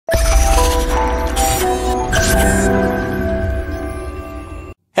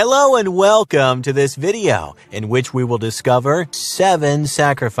Hello and welcome to this video in which we will discover 7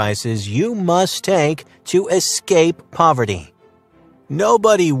 sacrifices you must take to escape poverty.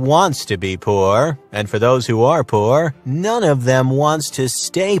 Nobody wants to be poor, and for those who are poor, none of them wants to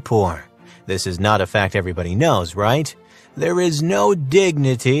stay poor. This is not a fact everybody knows, right? There is no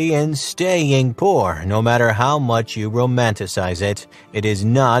dignity in staying poor, no matter how much you romanticize it. It is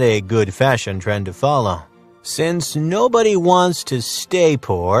not a good fashion trend to follow. Since nobody wants to stay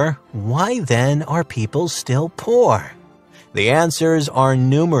poor, why then are people still poor? The answers are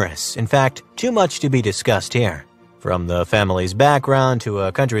numerous, in fact, too much to be discussed here. From the family's background to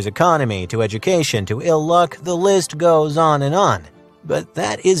a country's economy to education to ill luck, the list goes on and on. But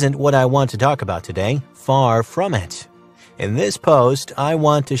that isn't what I want to talk about today, far from it. In this post, I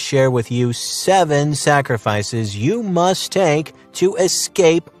want to share with you 7 sacrifices you must take to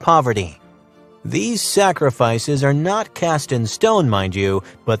escape poverty. These sacrifices are not cast in stone, mind you,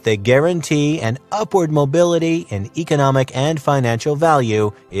 but they guarantee an upward mobility in economic and financial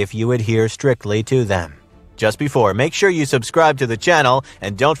value if you adhere strictly to them. Just before, make sure you subscribe to the channel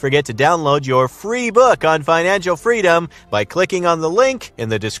and don't forget to download your free book on financial freedom by clicking on the link in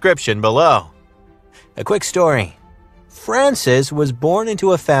the description below. A quick story. Francis was born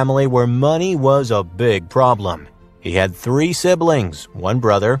into a family where money was a big problem. He had 3 siblings, 1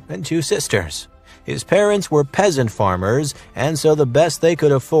 brother and 2 sisters. His parents were peasant farmers, and so the best they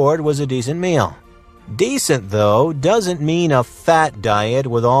could afford was a decent meal. Decent, though, doesn't mean a fat diet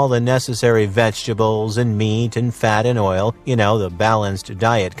with all the necessary vegetables and meat and fat and oil, you know, the balanced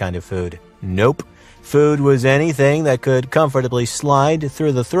diet kind of food. Nope. Food was anything that could comfortably slide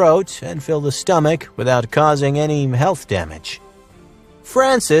through the throat and fill the stomach without causing any health damage.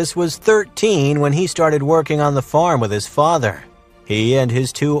 Francis was 13 when he started working on the farm with his father. He and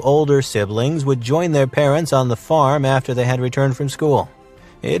his 2 older siblings would join their parents on the farm after they had returned from school.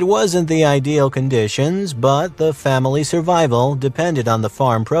 It wasn't the ideal conditions, but the family survival depended on the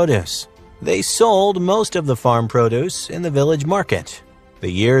farm produce. They sold most of the farm produce in the village market.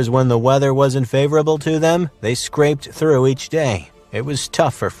 The years when the weather wasn't favorable to them, they scraped through each day. It was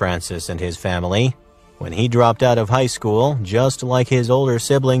tough for Francis and his family. When he dropped out of high school, just like his older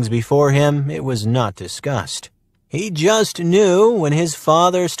siblings before him, it was not discussed. He just knew when his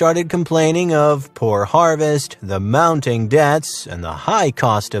father started complaining of poor harvest, the mounting debts, and the high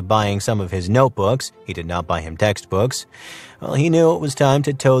cost of buying some of his notebooks — he did not buy him textbooks — well, he knew it was time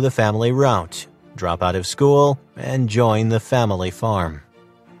to toe the family route, drop out of school, and join the family farm.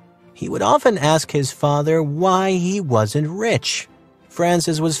 He would often ask his father why he wasn't rich.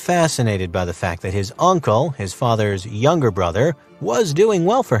 Francis was fascinated by the fact that his uncle, his father's younger brother, was doing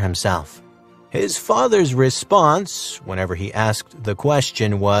well for himself. His father's response, whenever he asked the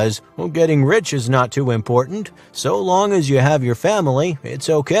question, was, "Well, getting rich is not too important. So long as you have your family, it's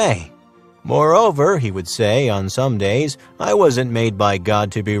okay." Moreover, he would say on some days, "I wasn't made by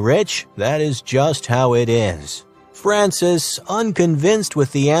God to be rich. That is just how it is." Francis, unconvinced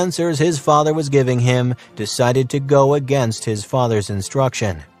with the answers his father was giving him, decided to go against his father's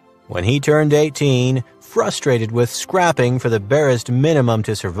instruction. When he turned 18, frustrated with scrapping for the barest minimum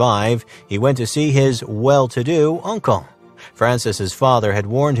to survive, he went to see his well-to-do uncle. Francis's father had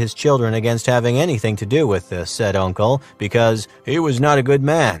warned his children against having anything to do with the said uncle because he was not a good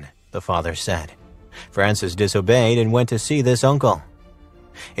man, the father said. Francis disobeyed and went to see this uncle.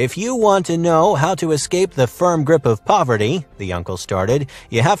 "If you want to know how to escape the firm grip of poverty," the uncle started,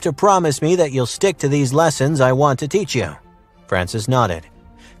 "you have to promise me that you'll stick to these lessons I want to teach you." Francis nodded.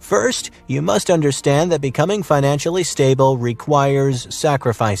 "First, you must understand that becoming financially stable requires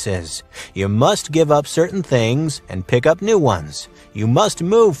sacrifices. You must give up certain things and pick up new ones. You must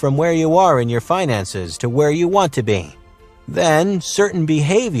move from where you are in your finances to where you want to be. Then, certain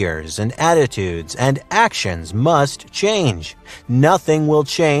behaviors and attitudes and actions must change. Nothing will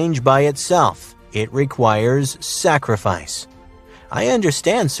change by itself. It requires sacrifice." "I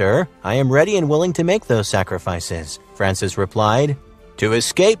understand, sir. I am ready and willing to make those sacrifices," Francis replied. "To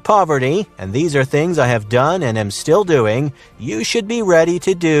escape poverty, and these are things I have done and am still doing, you should be ready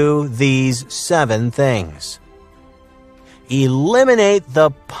to do these 7 things. Eliminate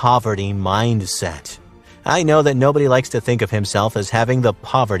the poverty mindset. I know that nobody likes to think of himself as having the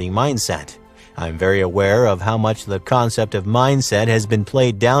poverty mindset. I'm very aware of how much the concept of mindset has been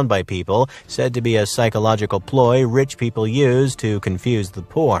played down by people, said to be a psychological ploy rich people use to confuse the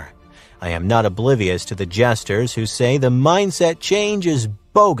poor. I am not oblivious to the jesters who say the mindset change is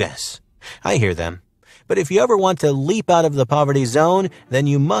bogus. I hear them. But if you ever want to leap out of the poverty zone, then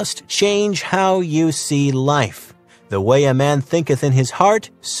you must change how you see life. The way a man thinketh in his heart,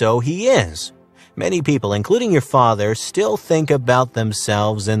 so he is. Many people, including your father, still think about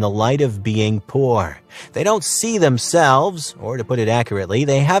themselves in the light of being poor. They don't see themselves, or to put it accurately,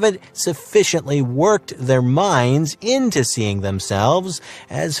 they haven't sufficiently worked their minds into seeing themselves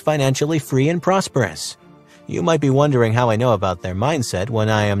as financially free and prosperous. You might be wondering how I know about their mindset when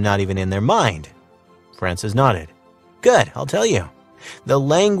I am not even in their mind. Francis nodded. Good, I'll tell you. The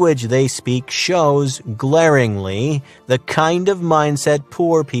language they speak shows glaringly the kind of mindset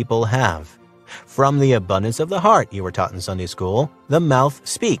poor people have. From the abundance of the heart, you were taught in Sunday school, the mouth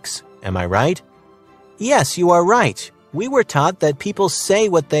speaks. Am I right? Yes, you are right. We were taught that people say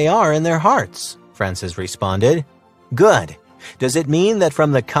what they are in their hearts, Francis responded. Good. Does it mean that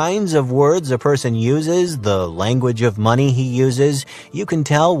from the kinds of words a person uses, the language of money he uses, you can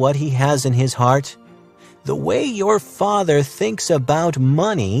tell what he has in his heart? The way your father thinks about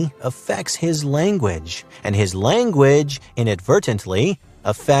money affects his language, and his language, inadvertently,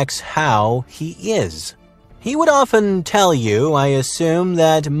 affects how he is. He would often tell you, I assume,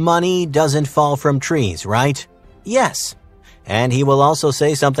 that money doesn't fall from trees, right? Yes. And he will also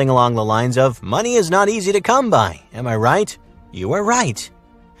say something along the lines of, money is not easy to come by. Am I right? You are right.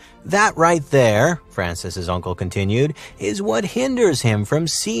 That right there, Francis's uncle continued, is what hinders him from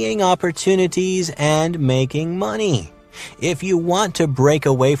seeing opportunities and making money. If you want to break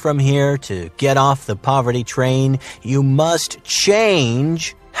away from here, to get off the poverty train, you must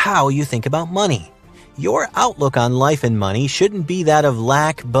change how you think about money. Your outlook on life and money shouldn't be that of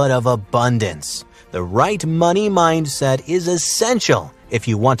lack, but of abundance. The right money mindset is essential if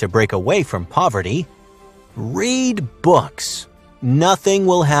you want to break away from poverty. Read books. Nothing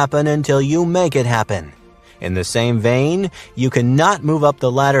will happen until you make it happen. In the same vein, you cannot move up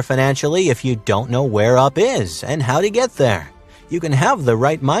the ladder financially if you don't know where up is and how to get there. You can have the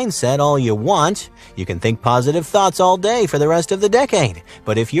right mindset all you want. You can think positive thoughts all day for the rest of the decade.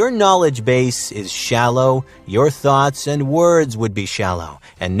 But if your knowledge base is shallow, your thoughts and words would be shallow.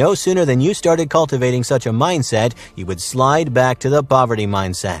 And no sooner than you started cultivating such a mindset, you would slide back to the poverty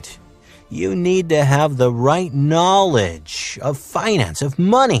mindset. You need to have the right knowledge of finance, of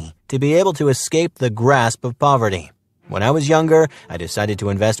money, to be able to escape the grasp of poverty. When I was younger, I decided to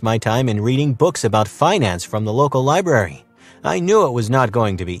invest my time in reading books about finance from the local library. I knew it was not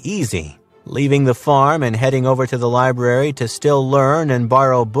going to be easy. Leaving the farm and heading over to the library to still learn and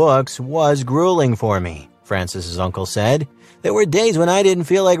borrow books was grueling for me, Francis's uncle said. There were days when I didn't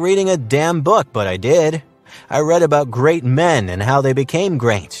feel like reading a damn book, but I did. I read about great men and how they became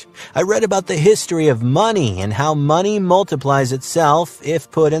great. I read about the history of money and how money multiplies itself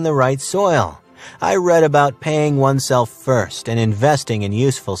if put in the right soil. I read about paying oneself first and investing in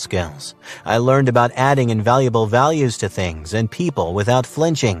useful skills. I learned about adding invaluable values to things and people without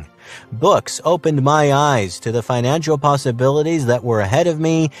flinching. Books opened my eyes to the financial possibilities that were ahead of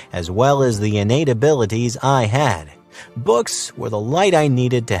me, as well as the innate abilities I had. Books were the light I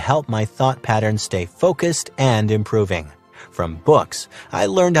needed to help my thought patterns stay focused and improving. From books, I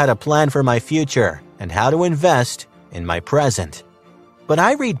learned how to plan for my future and how to invest in my present. But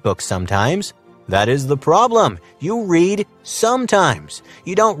I read books sometimes. That is the problem. You read sometimes.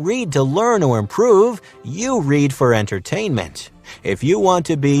 You don't read to learn or improve. You read for entertainment. If you want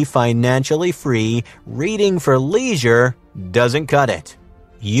to be financially free, reading for leisure doesn't cut it.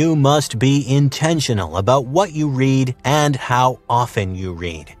 You must be intentional about what you read and how often you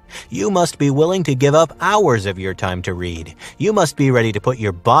read. You must be willing to give up hours of your time to read. You must be ready to put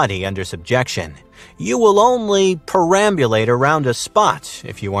your body under subjection. You will only perambulate around a spot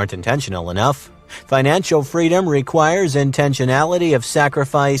if you aren't intentional enough. Financial freedom requires intentionality of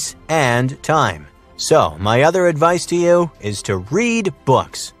sacrifice and time. So, my other advice to you is to read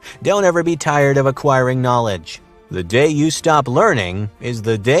books. Don't ever be tired of acquiring knowledge. The day you stop learning is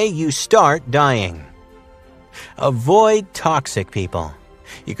the day you start dying. Avoid toxic people.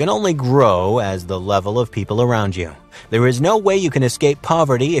 You can only grow as the level of people around you. There is no way you can escape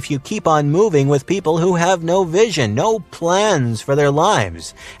poverty if you keep on moving with people who have no vision, no plans for their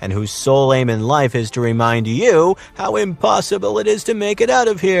lives, and whose sole aim in life is to remind you how impossible it is to make it out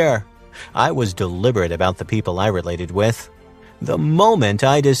of here. I was deliberate about the people I related with. The moment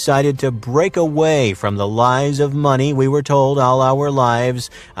I decided to break away from the lies of money we were told all our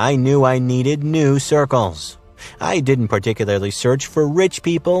lives, I knew I needed new circles. I didn't particularly search for rich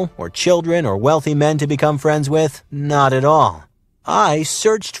people or children or wealthy men to become friends with, not at all. I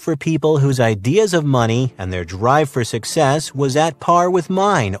searched for people whose ideas of money and their drive for success was at par with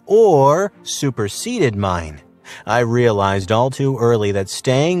mine or superseded mine. I realized all too early that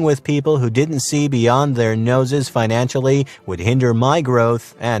staying with people who didn't see beyond their noses financially would hinder my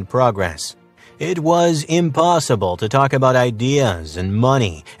growth and progress. It was impossible to talk about ideas and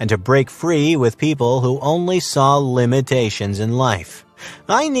money and to break free with people who only saw limitations in life.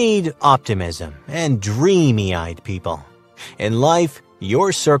 I need optimism and dreamy-eyed people. In life,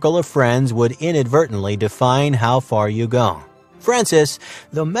 your circle of friends would inadvertently define how far you go. Francis,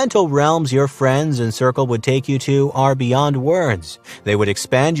 the mental realms your friends and circle would take you to are beyond words. They would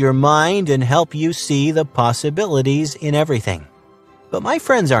expand your mind and help you see the possibilities in everything. But my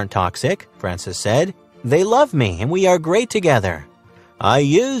friends aren't toxic, Francis said. They love me and we are great together. I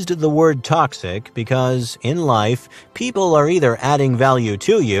used the word toxic because, in life, people are either adding value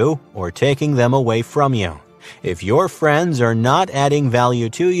to you or taking them away from you. If your friends are not adding value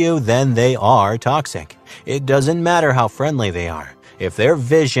to you, then they are toxic. It doesn't matter how friendly they are. If their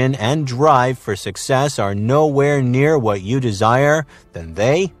vision and drive for success are nowhere near what you desire, then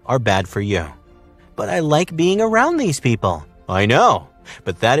they are bad for you. But I like being around these people. I know.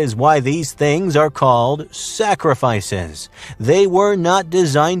 But that is why these things are called sacrifices. They were not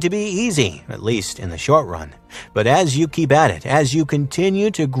designed to be easy, at least in the short run. But as you keep at it, as you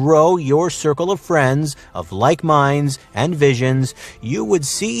continue to grow your circle of friends, of like minds and visions, you would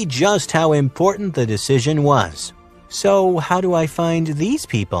see just how important the decision was. So how do I find these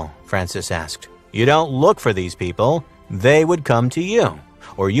people? Francis asked. You don't look for these people. They would come to you,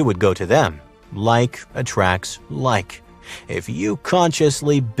 or you would go to them. Like attracts like. If you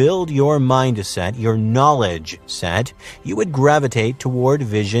consciously build your mindset, your knowledge set, you would gravitate toward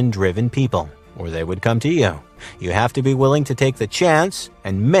vision-driven people, or they would come to you. You have to be willing to take the chance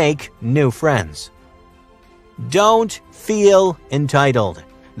and make new friends. Don't feel entitled.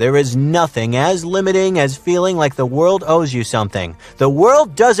 There is nothing as limiting as feeling like the world owes you something. The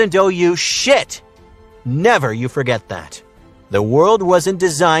world doesn't owe you shit. Never you forget that. The world wasn't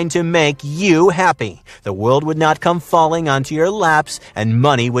designed to make you happy. The world would not come falling onto your laps, and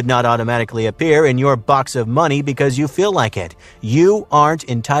money would not automatically appear in your box of money because you feel like it. You aren't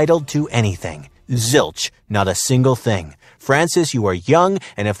entitled to anything. Zilch, not a single thing. Francis, you are young,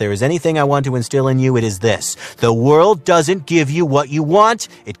 and if there is anything I want to instill in you, it is this. The world doesn't give you what you want,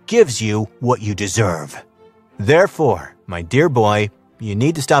 it gives you what you deserve. Therefore, my dear boy, you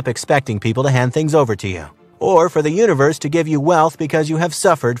need to stop expecting people to hand things over to you, or for the universe to give you wealth because you have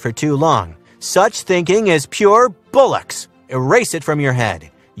suffered for too long. Such thinking is pure bullocks. Erase it from your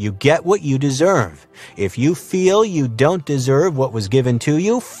head. You get what you deserve. If you feel you don't deserve what was given to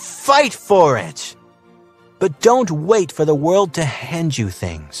you, fight for it. But don't wait for the world to hand you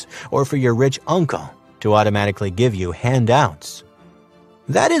things, or for your rich uncle to automatically give you handouts.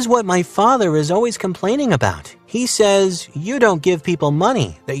 That is what my father is always complaining about. He says, you don't give people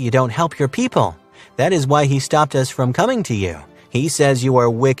money, that you don't help your people. That is why he stopped us from coming to you. He says you are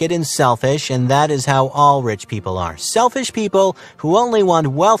wicked and selfish, and that is how all rich people are. Selfish people who only want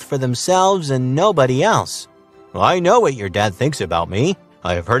wealth for themselves and nobody else. Well, I know what your dad thinks about me.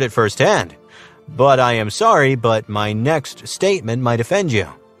 I have heard it firsthand. But I am sorry, but my next statement might offend you.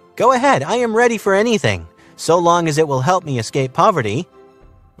 Go ahead, I am ready for anything, so long as it will help me escape poverty.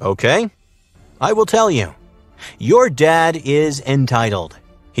 Okay, I will tell you. Your dad is entitled.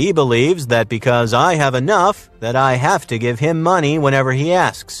 He believes that because I have enough, that I have to give him money whenever he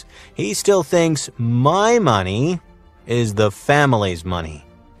asks. He still thinks my money is the family's money.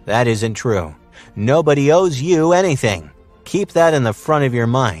 That isn't true. Nobody owes you anything. Keep that in the front of your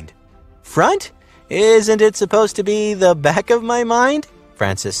mind. Front? Isn't it supposed to be the back of my mind?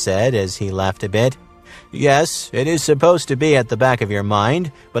 Francis said as he laughed a bit. Yes, it is supposed to be at the back of your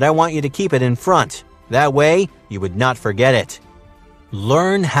mind, but I want you to keep it in front. That way, you would not forget it.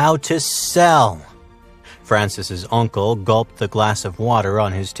 Learn how to sell. Francis's uncle gulped the glass of water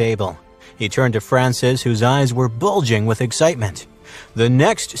on his table. He turned to Francis, whose eyes were bulging with excitement. The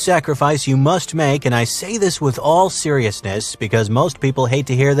next sacrifice you must make, and I say this with all seriousness because most people hate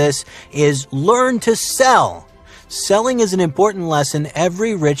to hear this, is learn to sell. Selling is an important lesson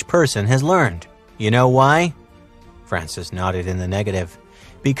every rich person has learned. You know why? Francis nodded in the negative.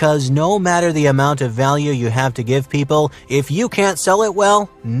 Because no matter the amount of value you have to give people, if you can't sell it well,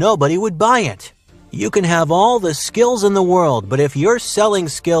 nobody would buy it. You can have all the skills in the world, but if your selling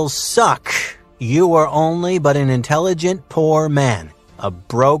skills suck, you are only but an intelligent poor man, a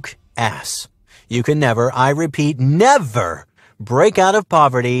broke ass. You can never, I repeat, never break out of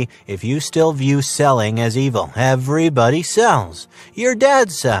poverty if you still view selling as evil. Everybody sells. Your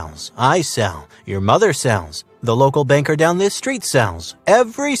dad sells. I sell. Your mother sells. The local banker down this street sells.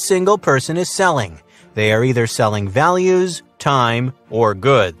 Every single person is selling. They are either selling values, time, or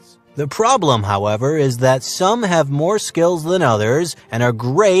goods. The problem, however, is that some have more skills than others and are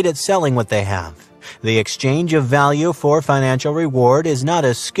great at selling what they have. The exchange of value for financial reward is not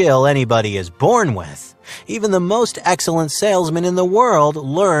a skill anybody is born with. Even the most excellent salesman in the world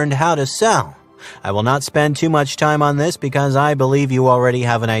learned how to sell. I will not spend too much time on this because I believe you already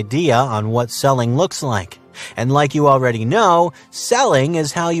have an idea on what selling looks like. And like you already know, selling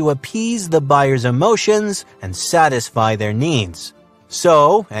is how you appease the buyer's emotions and satisfy their needs.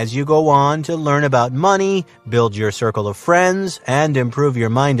 So, as you go on to learn about money, build your circle of friends, and improve your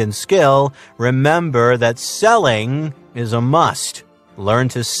mind and skill, remember that selling is a must. Learn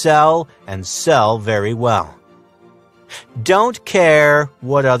to sell and sell very well. Don't care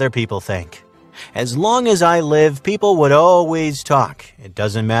what other people think. As long as I live, people would always talk. It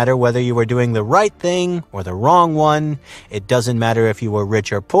doesn't matter whether you were doing the right thing or the wrong one. It doesn't matter if you were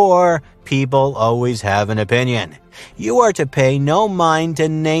rich or poor. People always have an opinion. You are to pay no mind to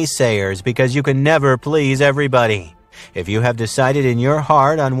naysayers because you can never please everybody. If you have decided in your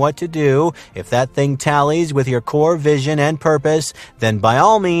heart on what to do, if that thing tallies with your core vision and purpose, then by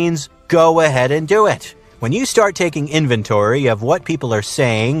all means, go ahead and do it. When you start taking inventory of what people are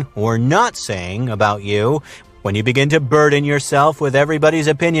saying or not saying about you, when you begin to burden yourself with everybody's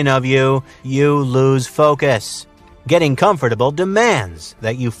opinion of you, you lose focus. Getting comfortable demands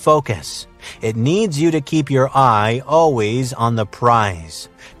that you focus. It needs you to keep your eye always on the prize.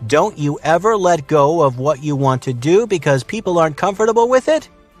 Don't you ever let go of what you want to do because people aren't comfortable with it?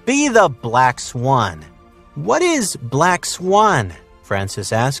 Be the black swan. What is black swan?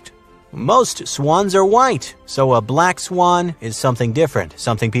 Francis asked. Most swans are white, so a black swan is something different,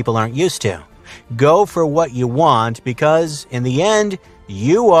 something people aren't used to. Go for what you want because, in the end,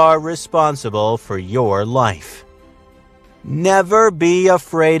 you are responsible for your life. Never be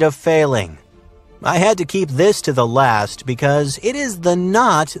afraid of failing. I had to keep this to the last because it is the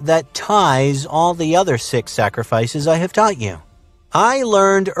knot that ties all the other 6 sacrifices I have taught you. I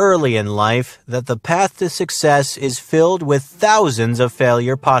learned early in life that the path to success is filled with thousands of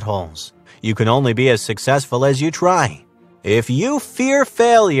failure potholes. You can only be as successful as you try. If you fear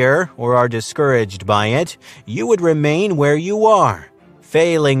failure or are discouraged by it, you would remain where you are.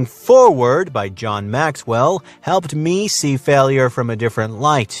 Failing Forward by John Maxwell helped me see failure from a different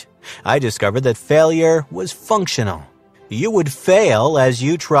light. I discovered that failure was functional. You would fail as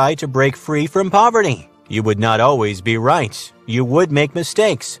you try to break free from poverty. You would not always be right. You would make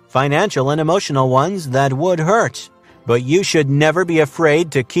mistakes, financial and emotional ones that would hurt. But you should never be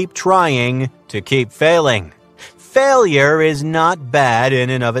afraid to keep trying, to keep failing. Failure is not bad in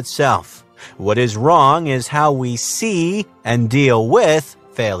and of itself. What is wrong is how we see and deal with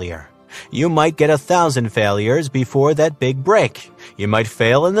failure. You might get 1,000 failures before that big break. You might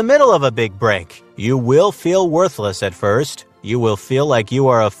fail in the middle of a big break. You will feel worthless at first. You will feel like you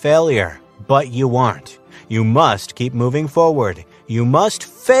are a failure, but you aren't. You must keep moving forward. You must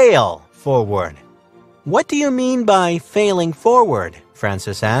fail forward. What do you mean by failing forward?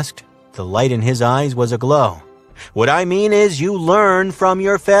 Francis asked. The light in his eyes was aglow. What I mean is you learn from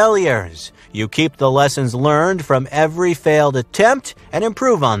your failures. You keep the lessons learned from every failed attempt and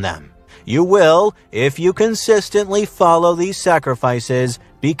improve on them. You will, if you consistently follow these sacrifices,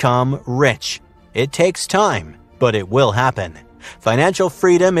 become rich. It takes time, but it will happen. Financial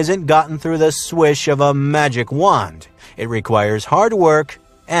freedom isn't gotten through the swish of a magic wand. It requires hard work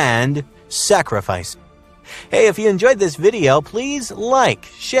and sacrifice. Hey, if you enjoyed this video, please like,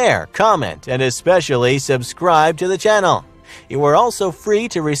 share, comment, and especially subscribe to the channel. You are also free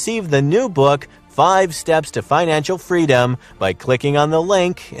to receive the new book, 5 Steps to Financial Freedom, by clicking on the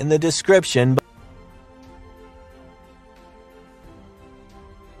link in the description.